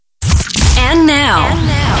now,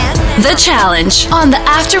 The Challenge on the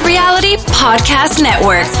After Reality Podcast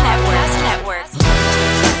Network.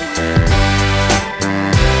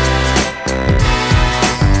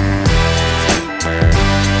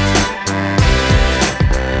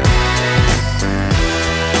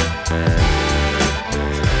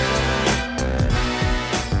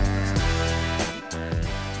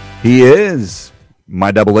 He is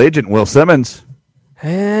my double agent, Will Simmons.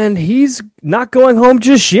 And he's not going home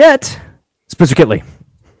just yet. Spencer Kitley.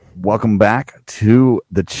 Welcome back to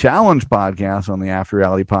the Challenge Podcast on the After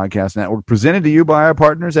Reality Podcast Network, presented to you by our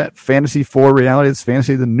partners at Fantasy 4 Reality. It's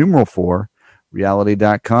fantasy, the numeral 4,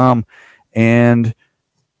 reality.com. And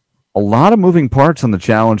a lot of moving parts on the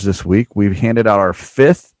Challenge this week. We've handed out our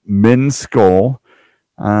 5th men's skull.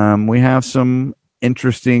 We have some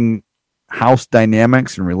interesting house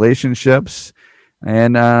dynamics and relationships.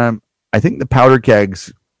 And I think the powder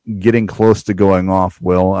keg's getting close to going off,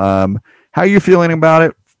 Will. How are you feeling about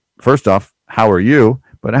it? First off, how are you?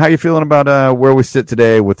 But how are you feeling about where we sit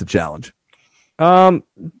today with the Challenge?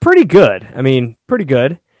 Pretty good. I mean, pretty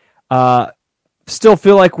good. Still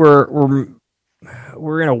feel like we're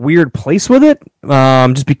in a weird place with it,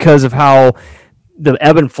 just because of how the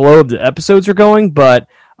ebb and flow of the episodes are going. But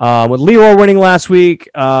with Leroy winning last week,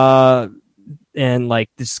 and like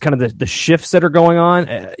this is kind of the shifts that are going on,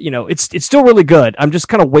 it's still really good. I'm just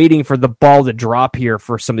kind of waiting for the ball to drop here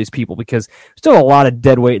for some of these people, because there's still a lot of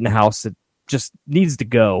dead weight in the house that just needs to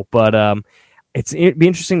go. But it'd be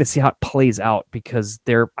interesting to see how it plays out, because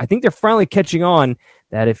I think they're finally catching on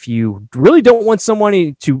that if you really don't want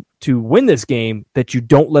somebody to win this game, that you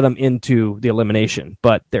don't let them into the elimination.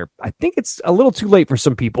 But I think it's a little too late for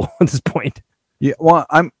some people at this point. Yeah, well,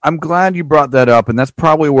 I'm glad you brought that up, and that's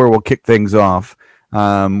probably where we'll kick things off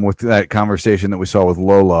with that conversation that we saw with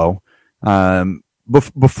Lolo.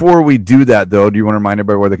 Before we do that, though, do you want to remind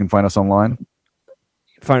everybody where they can find us online? You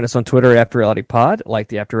can find us on Twitter at After Reality Pod, like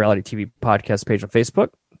the After Reality TV podcast page on Facebook.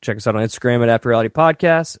 Check us out on Instagram at After Reality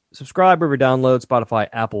Podcast. Subscribe wherever you download, Spotify,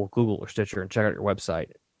 Apple, Google, or Stitcher, and check out your website,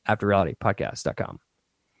 afterrealitypodcast.com.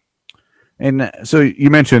 And so you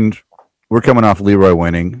mentioned we're coming off Leroy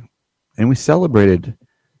winning. And we celebrated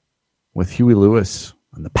with Huey Lewis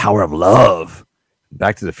and the Power of Love,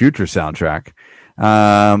 Back to the Future soundtrack.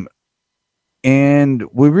 And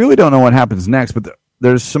we really don't know what happens next, but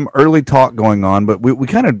there's some early talk going on. But we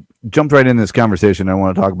kind of jumped right into this conversation. I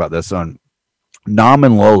want to talk about this on Nam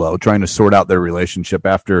and Lolo trying to sort out their relationship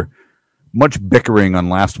after much bickering on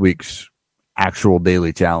last week's actual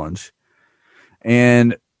daily challenge.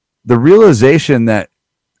 And the realization that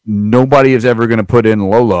nobody is ever going to put in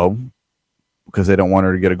Lolo because they don't want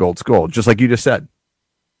her to get a gold skull, just like you just said.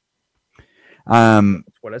 That's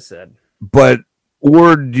what I said. But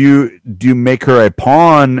or do you make her a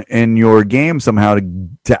pawn in your game somehow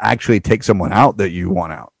to actually take someone out that you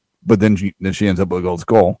want out? But then she ends up with a gold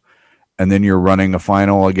skull, and then you're running a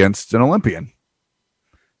final against an Olympian.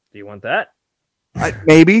 Do you want that?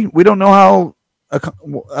 Maybe. We don't know how.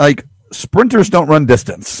 Sprinters don't run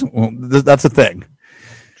distance. Well, that's a thing.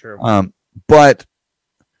 True. But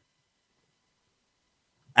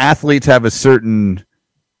athletes have a certain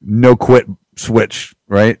no quit switch,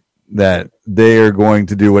 right? That they are going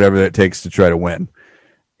to do whatever it takes to try to win.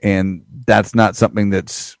 And that's not something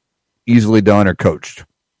that's easily done or coached.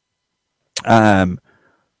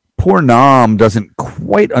 Poor Nam doesn't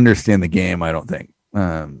quite understand the game, I don't think.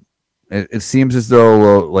 It seems as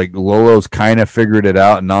though Lolo's kind of figured it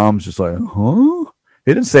out, and Nam's just like, huh?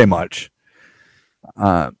 He didn't say much.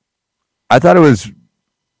 I thought it was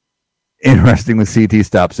interesting when CT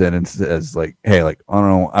stops in and says, like, hey, like, I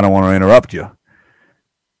don't want to interrupt you.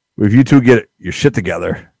 If you two get your shit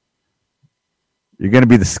together, you're going to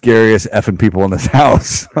be the scariest effing people in this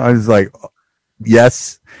house. I was like,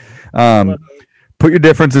 yes. Put your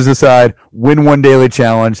differences aside, win one daily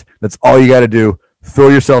challenge. That's all you got to do. Throw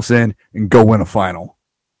yourselves in and go win a final.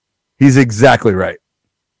 He's exactly right.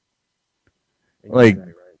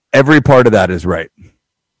 Every part of that is right.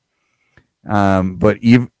 But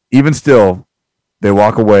even still, they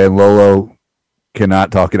walk away and Lolo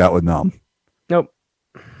cannot talk it out with Nam. Nope.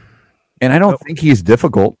 And I don't think he's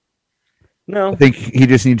difficult. No. I think he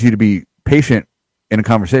just needs you to be patient in a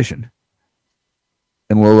conversation.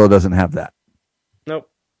 And Lolo doesn't have that.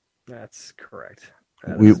 Nope. That's correct.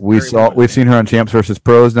 We've seen her on Champs versus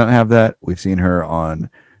Pros not have that. We've seen her on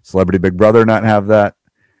Celebrity Big Brother not have that.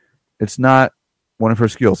 It's not one of her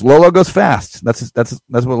skills. Lolo goes fast. That's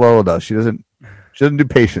what Lolo does. She doesn't do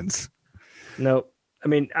patience. No, I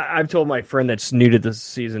mean, I've told my friend that's new to this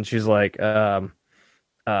season. She's like, when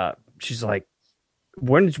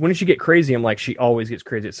did she get crazy? I'm like, she always gets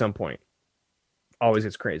crazy at some point. Always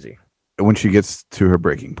gets crazy. when she gets to her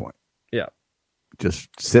breaking point. Yeah. Just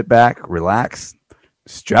sit back, relax,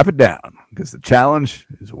 strap it down because the challenge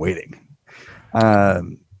is waiting.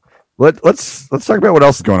 Let's talk about what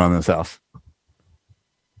else is going on in this house.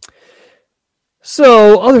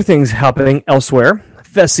 So, other things happening elsewhere.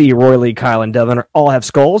 Fessy, Roy Kyle, and Devin all have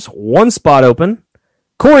skulls. One spot open.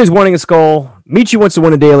 Corey's wanting a skull. Michi wants to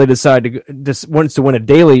win a daily. Wants to win a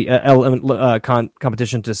daily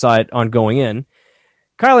competition to decide on going in.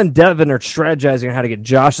 Kyle and Devin are strategizing on how to get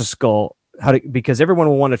Josh a skull. Because everyone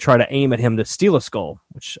will want to try to aim at him to steal a skull,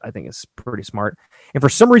 which I think is pretty smart. And for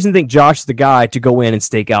some reason, think Josh is the guy to go in and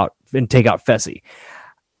take out Fessy.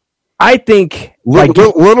 I think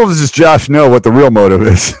little does Josh know what the real motive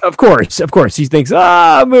is. Of course, he thinks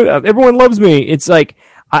everyone loves me. It's like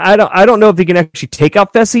I don't know if he can actually take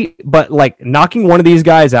out Fessy, but like knocking one of these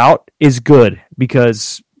guys out is good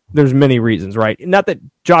because there's many reasons, right? Not that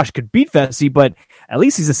Josh could beat Fessy, but at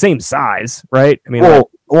least he's the same size, right? I mean,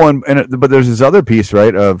 but there's this other piece,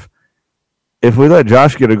 right? Of if we let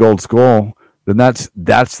Josh get a gold skull, then that's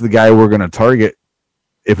the guy we're going to target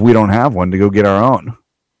if we don't have one to go get our own.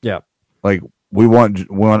 Yeah. Like we want,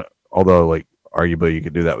 although like arguably you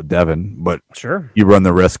could do that with Devin, but sure, you run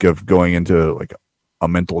the risk of going into like a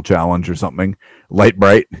mental challenge or something. Light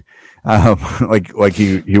bright, like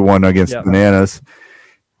he won against Bananas.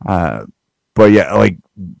 But yeah, like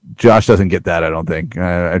Josh doesn't get that. I don't think.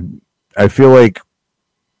 I feel like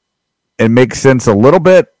it makes sense a little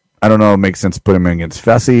bit. I don't know. It makes sense to put him against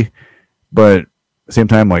Fessy, but at the same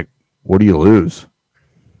time, like, what do you lose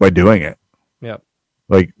by doing it? Yep.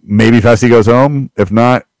 Like maybe Fessy goes home. If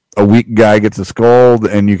not, a weak guy gets a scold,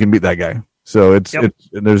 and you can beat that guy. So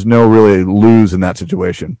there's no really lose in that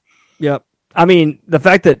situation. Yep. I mean, the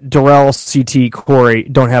fact that Darrell, CT, Corey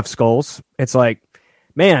don't have skulls, it's like,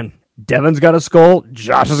 man, Devin's got a skull,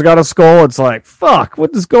 Josh has got a skull. It's like, fuck,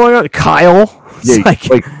 what is going on? Kyle. Yeah,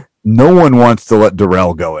 like no one wants to let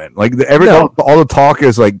Darrell go in. Like all the talk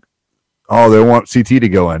is like, oh, they want CT to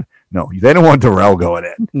go in. No, they don't want Darrell going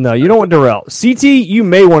in. No, you don't want Darrell. CT, you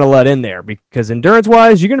may want to let in there because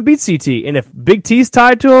endurance-wise, you're going to beat CT. And if Big T's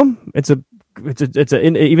tied to him, it's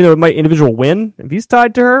even though it might individual win, if he's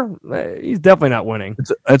tied to her, he's definitely not winning.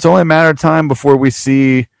 It's only a matter of time before we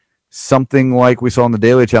see something like we saw in the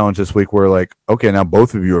Daily Challenge this week, where like, okay, now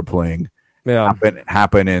both of you are playing. Yeah,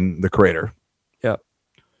 happen in the crater.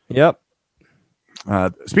 Yep.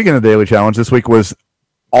 Speaking of the Daily Challenge, this week was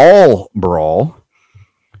all brawl.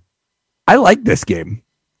 I like this game.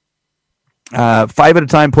 5 at a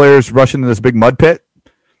time players rush into this big mud pit.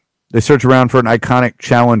 They search around for an iconic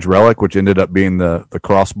challenge relic, which ended up being the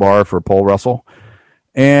crossbar for pole wrestle.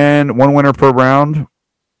 And one winner per round.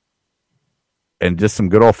 And just some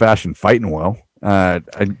good old-fashioned fighting well.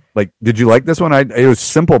 Did you like this one? It was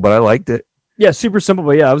simple, but I liked it. Yeah, super simple,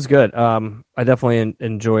 but yeah, it was good. I definitely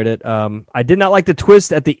enjoyed it. I did not like the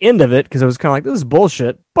twist at the end of it because I was kind of like, this is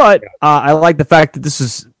bullshit. But I like the fact that this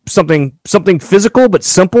is something physical but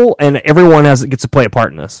simple, and everyone gets to play a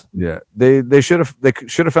part in this. Yeah, they should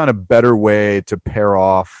have found a better way to pair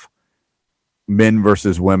off men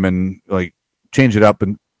versus women, like change it up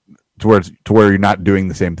and to where you're not doing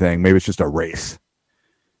the same thing. Maybe it's just a race.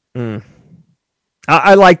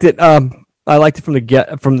 I liked it. I liked it from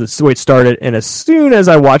the way it started, and as soon as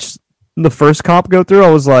I watched the first comp go through, I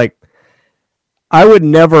was like, I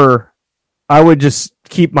would just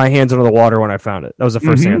keep my hands under the water when I found it. That was the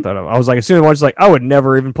first thing I thought of. I was like, as soon as I watched, like, I would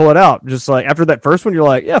never even pull it out. Just like after that first one, you're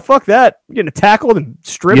like, yeah, fuck that. You're getting tackled and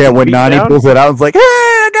stripped. Yeah, when Nani pulls it out, it's like, hey,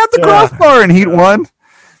 I got the crossbar in Heat 1.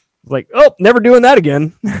 Like, oh, never doing that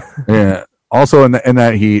again. Yeah. Also in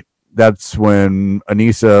that heat, that's when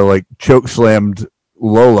Anissa like choke slammed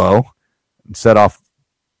Lolo and set off.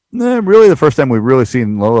 Really, the first time we've really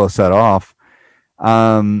seen Lolo set off.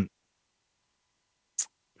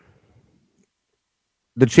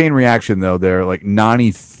 The chain reaction though, there, like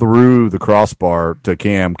Nani threw the crossbar to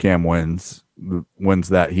Cam. Cam wins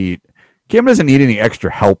that heat. Cam doesn't need any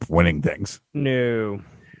extra help winning things. No.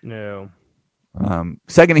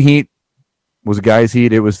 Second heat was a guy's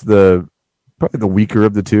heat. It was probably the weaker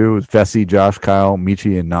of the two. It was Fessy, Josh, Kyle,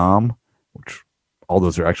 Michi, and Nam, which all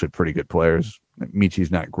those are actually pretty good players.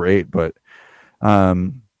 Michi's not great, but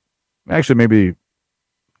actually maybe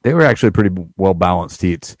they were actually pretty well balanced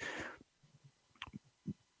heats.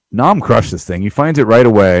 Nam crushed this thing. He finds it right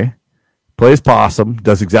away, plays possum,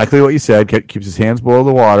 does exactly what you said, keeps his hands below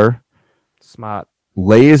the water. Smart.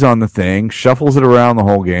 Lays on the thing, shuffles it around the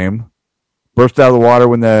whole game, bursts out of the water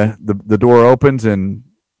when the door opens, and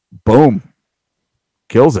boom,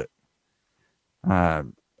 kills it.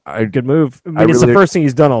 Good move. I mean, it's the first thing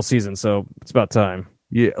he's done all season, so it's about time.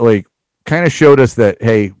 Yeah, like kind of showed us that,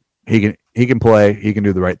 hey, he can play. He can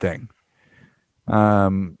do the right thing.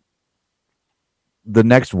 The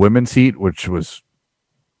next women's heat, which was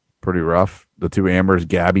pretty rough, the two Ambers,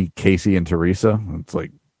 Gabby, Casey, and Teresa. It's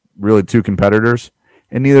like really two competitors,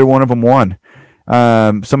 and neither one of them won.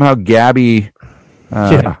 Somehow Gabby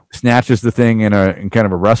snatches the thing in kind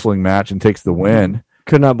of a wrestling match and takes the win.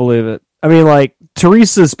 Could not believe it. I mean, like,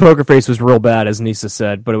 Teresa's poker face was real bad, as Nisa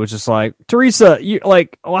said, but it was just like, Teresa, you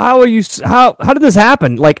like, how did this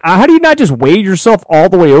happen? Like, how do you not just wade yourself all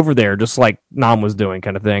the way over there, just like Nam was doing,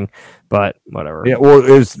 kind of thing? But whatever. Yeah, well,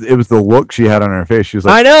 it was the look she had on her face. She was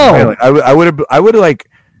like, I know. Like, I would have like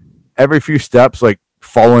every few steps like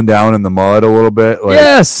fallen down in the mud a little bit. Like,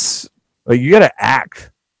 yes. Like you got to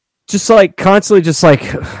act. Just like constantly, just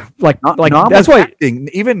like Nam that's why. Acting.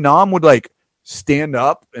 Even Nam would like stand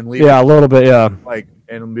up and leave. Yeah, a little bit. Yeah, like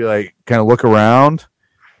and be like kind of look around.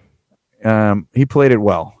 He played it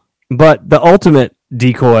well, but the ultimate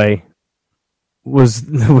decoy was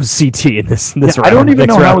CT in this round. I don't even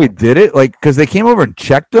know how he did it. Like because they came over and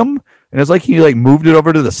checked him, and it's like he like moved it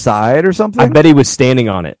over to the side or something. I bet he was standing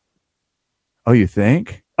on it. Oh, you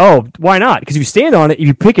think? Oh, why not? Because if you stand on it, if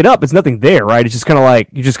you pick it up, it's nothing there, right? It's just kind of like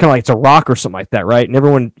it's a rock or something like that, right? And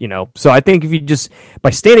everyone, So I think if you just by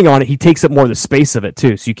standing on it, he takes up more of the space of it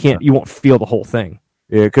too, so you won't feel the whole thing.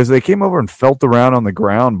 Yeah, because they came over and felt around on the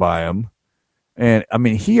ground by him, and I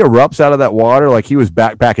mean he erupts out of that water like he was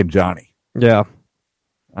backpacking Johnny. Yeah,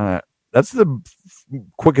 that's the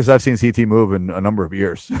quickest I've seen CT move in a number of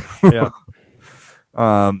years. Yeah,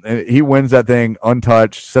 and he wins that thing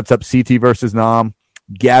untouched. Sets up CT versus Nam.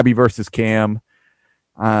 Gabby versus Cam.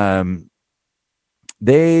 They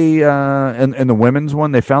in the women's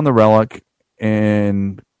one, they found the relic,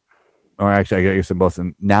 or actually, I guess in both.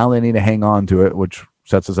 And now they need to hang on to it, which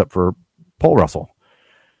sets us up for pole wrestle.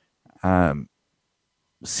 CT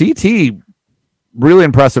really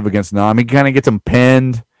impressive against Nam. He kind of gets him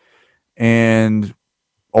pinned, and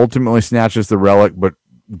ultimately snatches the relic, but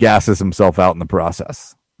gasses himself out in the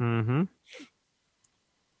process. Mm-hmm.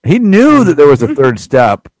 He knew that there was a third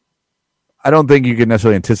step. I don't think you could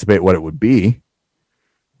necessarily anticipate what it would be.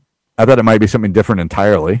 I thought it might be something different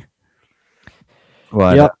entirely.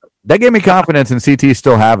 But that gave me confidence in CT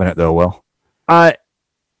still having it, though, Will.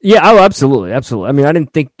 Yeah, oh, absolutely. I mean,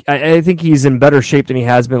 I think he's in better shape than he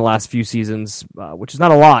has been the last few seasons, which is not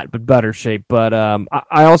a lot, but better shape. But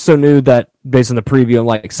I also knew that based on the preview, I'm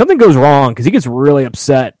like, something goes wrong because he gets really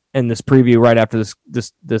upset in this preview right after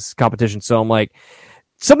this competition. So I'm like,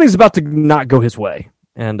 something's about to not go his way,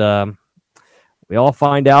 and we all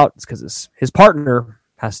find out it's because his partner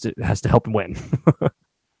has to help him win.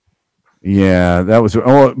 Yeah, that was.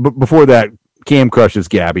 Oh, but before that, Cam crushes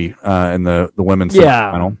Gabby in the women's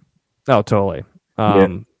final. Oh, totally.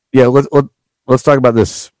 Yeah. Let's talk about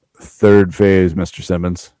this third phase, Mr.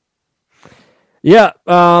 Simmons. Yeah.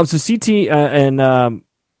 So CT and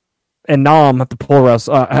Nam have to pull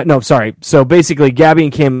wrestle. No, sorry. So basically, Gabby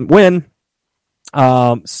and Cam win.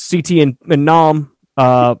 CT and Nam.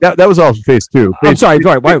 That was all phase two. I'm sorry.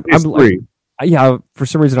 Why? Phase three. Yeah, for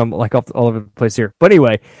some reason I'm like all over the place here. But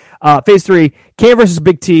anyway, phase 3, Cam versus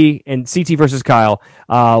Big T and CT versus Kyle.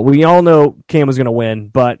 We all know Cam was going to win,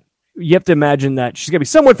 but you have to imagine that she's going to be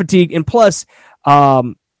somewhat fatigued, and plus,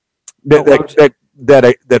 that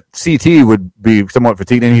CT would be somewhat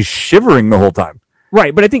fatigued, and he's shivering the whole time.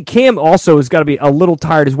 Right, but I think Cam also has got to be a little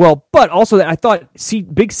tired as well. But also, I thought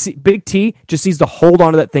Big T just needs to hold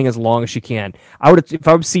on to that thing as long as she can. If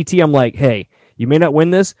I was CT, I'm like, hey, you may not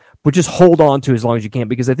win this, but just hold on to it as long as you can,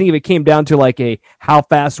 because I think if it came down to like a how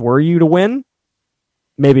fast were you to win,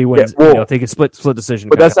 maybe wins. If they could split decision.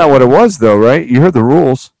 But that's not what it was, though, right? You heard the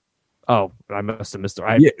rules. Oh, I must have missed it.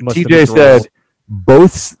 TJ said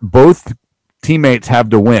both teammates have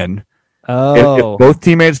to win. Oh, if both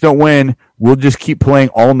teammates don't win, we'll just keep playing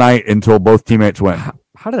all night until both teammates win.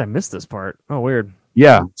 How did I miss this part? Oh, weird.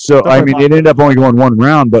 Yeah, so I mean, it ended up only going one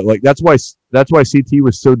round, but like that's why CT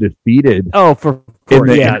was so defeated. Oh, in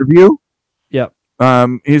the interview. Yep.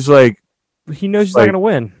 He's like, he knows he's not going to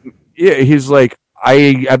win. Yeah, he's like,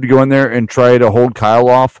 I have to go in there and try to hold Kyle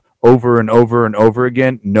off over and over and over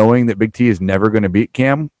again, knowing that Big T is never going to beat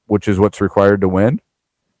Cam, which is what's required to win.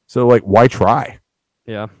 So like, why try?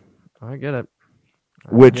 Yeah, I get it.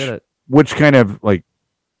 Which kind of like,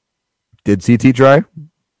 did CT try?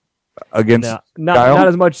 Against Kyle? Not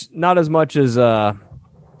as much as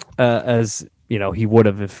he would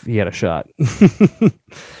have if he had a shot.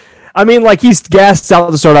 I mean, like, he's gassed out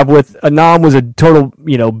to start off with. Nam was a total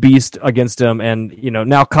beast against him, and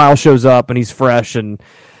now Kyle shows up and he's fresh, and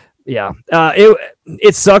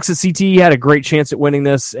it sucks that CT had a great chance at winning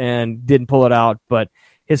this and didn't pull it out, but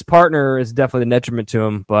his partner is definitely the detriment to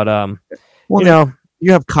him. But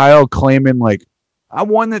you have Kyle claiming like, I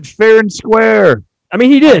won that fair and square. I mean,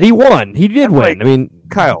 he did. He won. He did win. Like, I mean,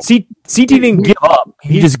 Kyle, CT didn't give up.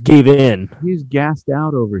 He just gave in. He's gassed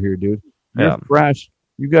out over here, dude. You're Yeah. fresh.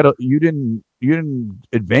 You didn't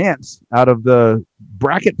advance out of the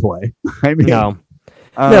bracket play. I mean,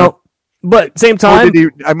 No. But same time,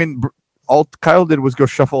 all Kyle did was go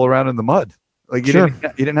shuffle around in the mud. Like he Sure.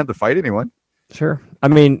 didn't have to fight anyone. sure. I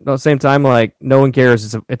mean, at the same time, like no one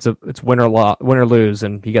cares. It's win or lose,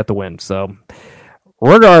 and he got the win. So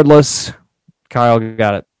regardless, Kyle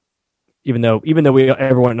got it. Even though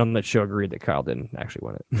everyone on that show agreed that Kyle didn't actually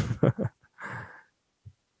win it.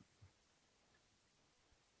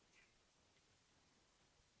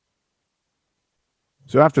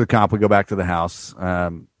 So after the comp, we go back to the house.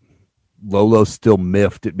 Lolo's still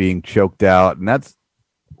miffed at being choked out, and that's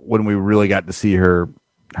when we really got to see her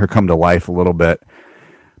come to life a little bit.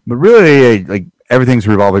 But really, like everything's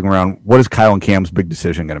revolving around what is Kyle and Cam's big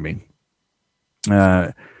decision going to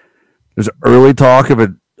be. There's early talk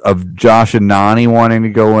of Josh and Nany wanting to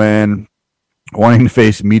go in, wanting to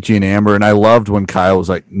face Michi and Amber, and I loved when Kyle was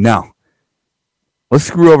like, "No, let's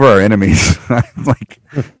screw over our enemies." I'm like,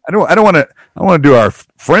 I don't want to do our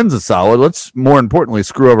friends a solid. Let's more importantly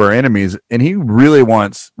screw over our enemies. And he really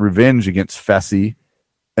wants revenge against Fessy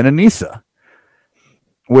and Aneesa,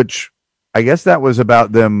 which I guess that was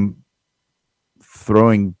about them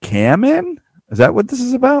throwing Cam in. Is that what this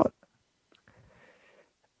is about?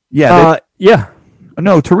 Yeah. Yeah.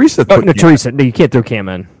 No, Teresa. Teresa. No, you can't throw Cam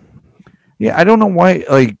in. Yeah, I don't know why.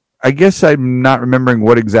 Like, I guess I'm not remembering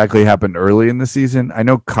what exactly happened early in the season. I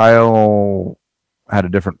know Kyle had a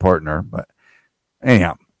different partner, but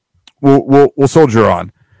anyhow, we'll soldier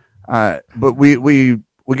on. But we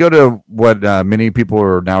go to what many people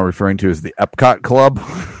are now referring to as the Epcot Club,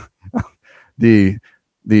 the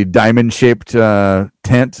diamond shaped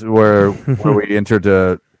tent where we enter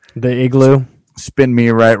to The igloo. Spin Me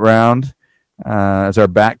Right Round as our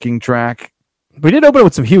backing track. We did open it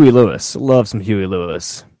with some Huey Lewis. Love some Huey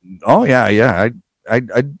Lewis. Oh yeah. I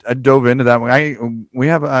dove into that one.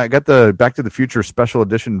 I got the Back to the Future special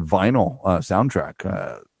edition vinyl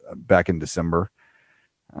soundtrack back in December.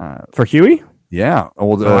 For Huey? Yeah.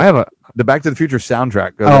 Well, I have the Back to the Future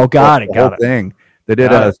soundtrack. Got it. Whole thing. They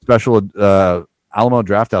did a special. Alamo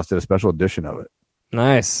Drafthouse did a special edition of it.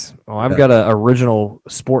 Nice. Oh, I've got a original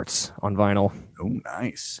sports on vinyl. Oh,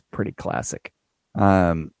 nice. Pretty classic.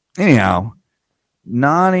 Anyhow,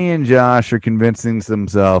 Nany and Josh are convincing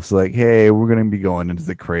themselves like, hey, we're going to be going into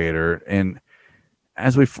the crater. And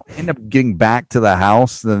as we end up getting back to the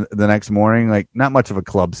house the next morning, like not much of a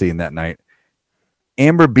club scene that night.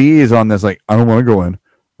 Amber B is on this like, I don't want to go in.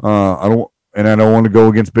 I don't want to go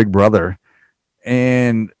against Big Brother.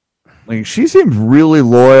 And like she seems really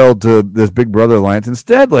loyal to this Big Brother alliance.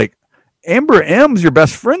 Instead, like Amber M's your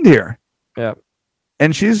best friend here. Yeah.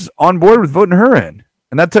 And she's on board with voting her in.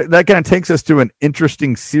 And that kind of takes us to an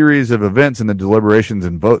interesting series of events in the deliberations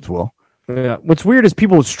and votes, Will. Yeah. What's weird is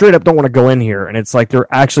people straight up don't want to go in here, and it's like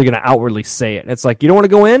they're actually going to outwardly say it. And it's like, you don't want to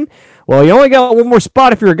go in? Well, you only got one more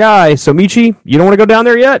spot if you're a guy. So, Michi, you don't want to go down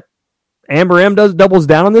there yet? Amber M doubles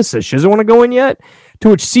down on this, says she doesn't want to go in yet. To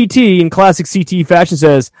which CT, in classic CT fashion,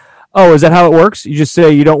 says, oh, is that how it works? You just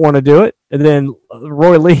say you don't want to do it? And then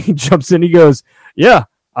Roy Lee jumps in. He goes, yeah,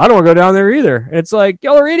 I don't want to go down there either. And it's like,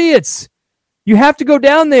 y'all are idiots. You have to go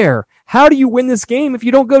down there. How do you win this game if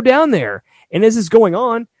you don't go down there? And as this is going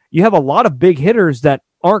on, you have a lot of big hitters that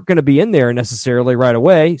aren't going to be in there necessarily right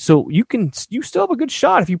away. So you still have a good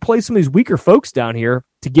shot if you play some of these weaker folks down here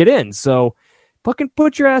to get in. So fucking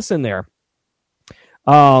put your ass in there.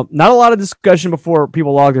 Not a lot of discussion before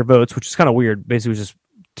people log their votes, which is kind of weird. Basically, it was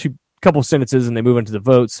just couple sentences and they move into the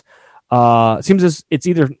votes. Seems as it's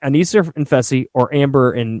either Aneesa and Fessy or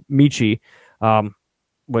Amber and Michi,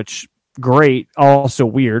 which great, also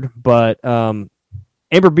weird. But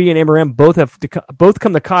Amber B and Amber M both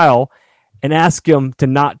come to Kyle and ask him to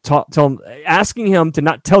not asking him to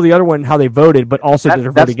not tell the other one how they voted, but also that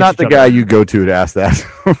they're voting against each other. That's not the guy you go to ask that.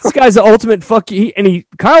 This guy's the ultimate fuck you.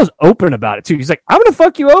 Kyle's open about it too. He's like, I'm gonna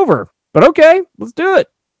fuck you over, but okay, let's do it.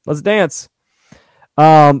 Let's dance.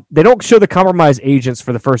 They don't show the compromise agents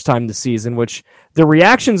for the first time this season, which the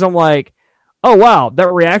reactions, I'm like, oh wow,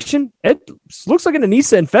 that reaction, it looks like an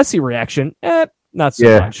Aneesa and Fessy reaction. Not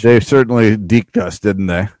so much. They certainly deked us, didn't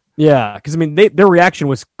they? Yeah, because I mean, their reaction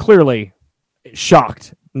was clearly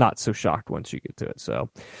shocked, not so shocked once you get to it. So,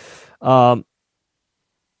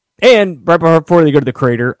 and right before they go to the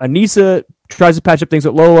crater, Aneesa tries to patch up things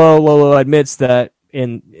with Lolo. Lolo admits that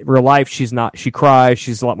in real life she's not. She cries.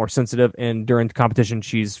 She's a lot more sensitive, and during the competition,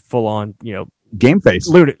 she's full on, Game face.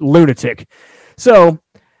 Lunatic. So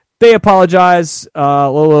they apologize.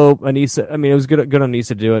 Lolo, Anissa. I mean, it was good on Anissa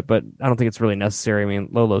to do it, but I don't think it's really necessary. I mean,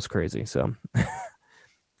 Lolo's crazy. So,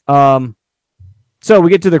 so we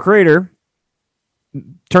get to the crater.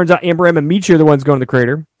 Turns out Amber M and Michi are the ones going to the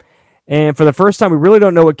crater. And for the first time, we really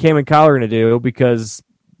don't know what Cam and Kyle are going to do because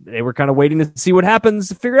they were kind of waiting to see what happens,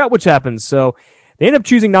 to figure out which happens. So they end up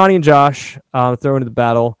choosing Nany and Josh to throw into the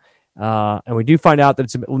battle. And we do find out that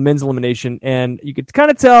it's a men's elimination. And you could kind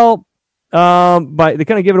of tell by they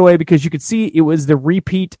kind of give it away because you could see it was the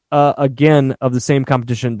repeat again of the same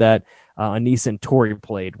competition that Anissa and Tori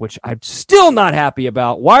played, which I'm still not happy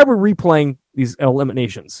about. Why are we replaying these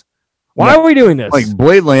eliminations? Why are we doing this? Like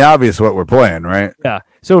blatantly obvious what we're playing, right? Yeah.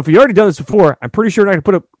 So if you already done this before, I'm pretty sure we're not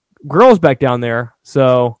going to put girls back down there.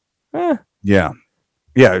 So, Yeah.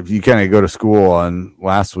 Yeah. If you kind of go to school on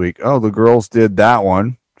last week, oh, the girls did that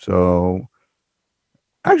one. So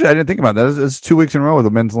actually, I didn't think about that. It's 2 weeks in a row with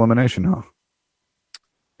a men's elimination, huh?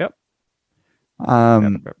 Yep.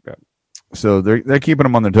 Yep. So they're keeping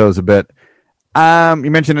them on their toes a bit.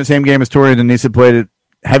 You mentioned the same game as Tori and Anissa played it.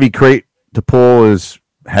 Heavy crate to pull is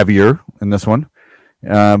heavier in this one.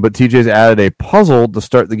 But TJ's added a puzzle to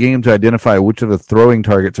start the game to identify which of the throwing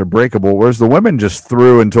targets are breakable, whereas the women just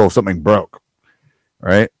threw until something broke,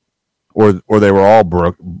 right? Or they were all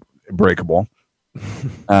breakable.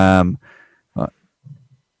 I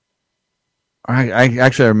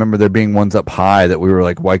actually remember there being ones up high that we were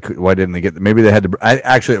like, why didn't they get them? Maybe they had to.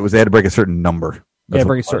 They had to break a certain number.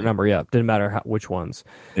 Break a certain number. Yeah, didn't matter which ones.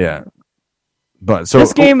 Yeah, but so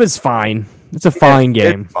this game is fine. It's a fine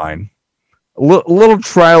game. It's fine. A little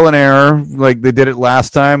trial and error, like they did it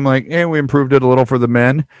last time. Like, we improved it a little for the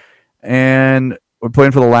men, and we're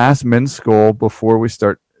playing for the last men's goal before we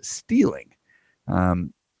start stealing.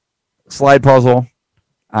 Slide puzzle.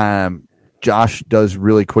 Josh does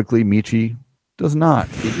really quickly. Michi does not.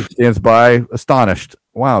 He just stands by, astonished.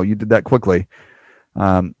 Wow, you did that quickly.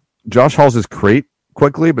 Josh hauls his crate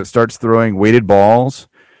quickly, but starts throwing weighted balls.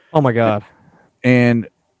 Oh my god! And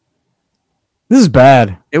this is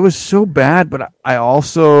bad. It was so bad, but I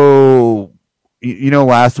also,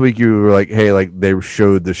 last week you were like, hey, like they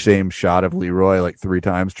showed the same shot of Leroy like 3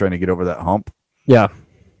 times trying to get over that hump. Yeah.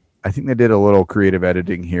 I think they did a little creative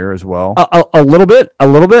editing here as well. A little bit.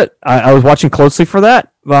 I was watching closely for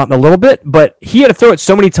that, a little bit, but he had to throw it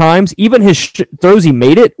so many times. Even his throws he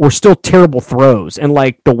made it were still terrible throws. And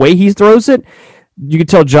like the way he throws it, you could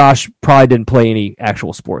tell Josh probably didn't play any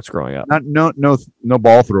actual sports growing up. No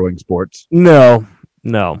ball throwing sports. No.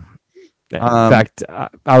 In fact,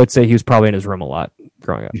 I would say he was probably in his room a lot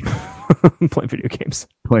growing up, playing video games,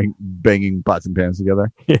 banging pots and pans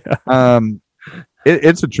together. Yeah.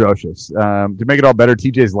 It's atrocious. To make it all better,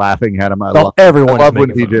 TJ's laughing at him. I love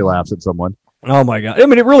when TJ laughs at someone. Oh my god! I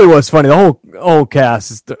mean, it really was funny. The whole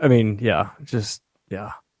cast is. I mean, yeah.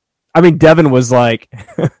 I mean, Devin was like.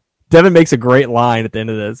 Devin makes a great line at the end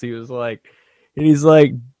of this. He's like,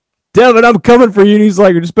 Devin, I'm coming for you. And he's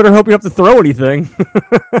like, you just better hope you have to throw anything.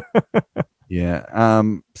 Yeah.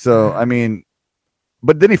 So, I mean,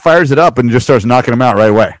 but then he fires it up and just starts knocking him out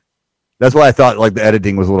right away. That's why I thought like the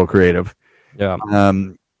editing was a little creative. Yeah.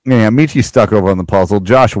 Michi's stuck over on the puzzle.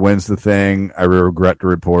 Josh wins the thing. I regret to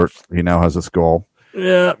report he now has a skull.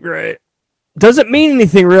 Yeah, great. Doesn't mean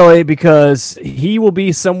anything really because he will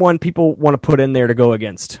be someone people want to put in there to go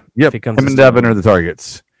against. Yep, him and Devin are the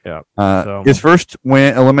targets. Yeah. His first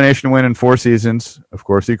elimination win in 4 seasons. Of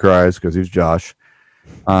course, he cries because he's Josh.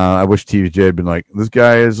 I wish TJ had been like, this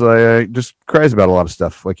guy is just cries about a lot of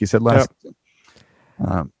stuff, like he said last season.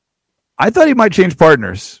 I thought he might change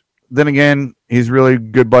partners. Then again, he's really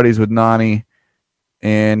good buddies with Nany,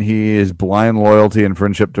 and his blind loyalty and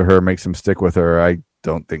friendship to her makes him stick with her. I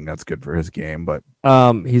don't think that's good for his game, but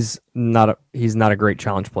he's not a great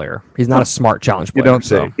challenge player. He's not a smart challenge player. You don't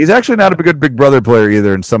say. He's actually not a good Big Brother player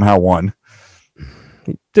either, and somehow won.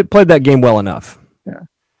 He played that game well enough. Yeah.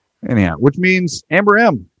 Anyhow, which means Amber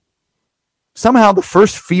M, somehow the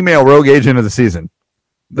first female rogue agent of the season.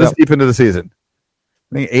 This deep into the season.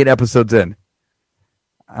 I think 8 episodes in.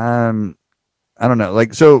 I don't know.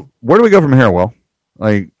 Like, so where do we go from here, Will?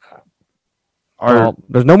 Like,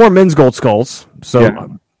 there's no more men's gold skulls,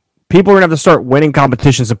 so people are going to have to start winning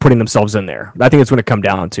competitions and putting themselves in there. I think it's going to come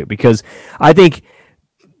down to, because I think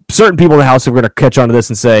certain people in the house are going to catch on to this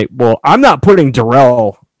and say, well, I'm not putting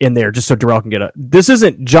Darrell in there just so Darrell can get a... This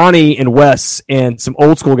isn't Johnny and Wes and some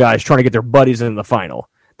old school guys trying to get their buddies in the final.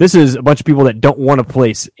 This is a bunch of people that don't want to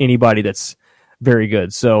place anybody that's very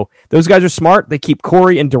good. So those guys are smart. They keep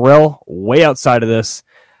Corey and Darrell way outside of this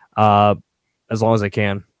as long as they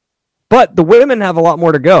can. But the women have a lot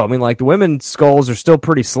more to go. I mean, like the women's goals are still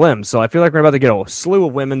pretty slim. So I feel like we're about to get a slew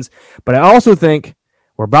of women's. But I also think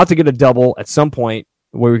we're about to get a double at some point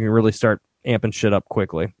where we can really start amping shit up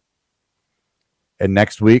quickly. And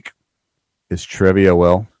next week is trivia,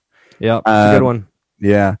 Will. Yeah, it's a good one.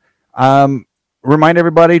 Yeah. Remind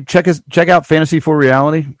everybody, check out Fantasy for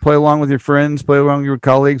Reality. Play along with your friends, play along with your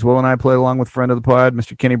colleagues. Will and I play along with friend of the pod,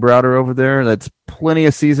 Mr. Kenny Browder over there. That's plenty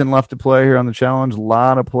of season left to play here on the challenge. A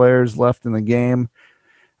lot of players left in the game.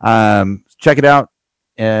 Check it out.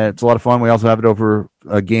 It's a lot of fun. We also have it over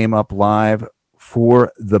a game up live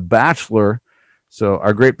for The Bachelor. So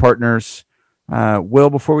our great partners. Will,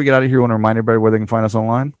 before we get out of here, I want to remind everybody where they can find us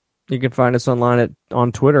online. You can find us online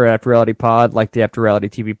on Twitter at After Reality Pod, like the After Reality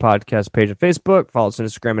TV podcast page on Facebook. Follow us on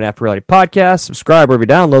Instagram at After Reality Podcast. Subscribe wherever you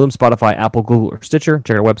download them, Spotify, Apple, Google, or Stitcher.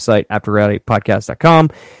 Check our website,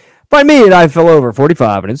 afterrealitypodcast.com. Find me at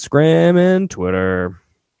iFellOver45 on Instagram and Twitter.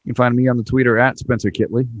 You can find me on the Twitter at Spencer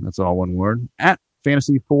Kitley. That's all one word. At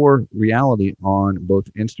Fantasy for Reality on both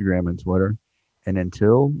Instagram and Twitter. And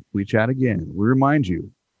until we chat again, we remind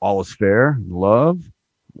you, all is fair in love,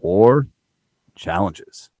 war,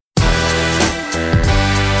 challenges.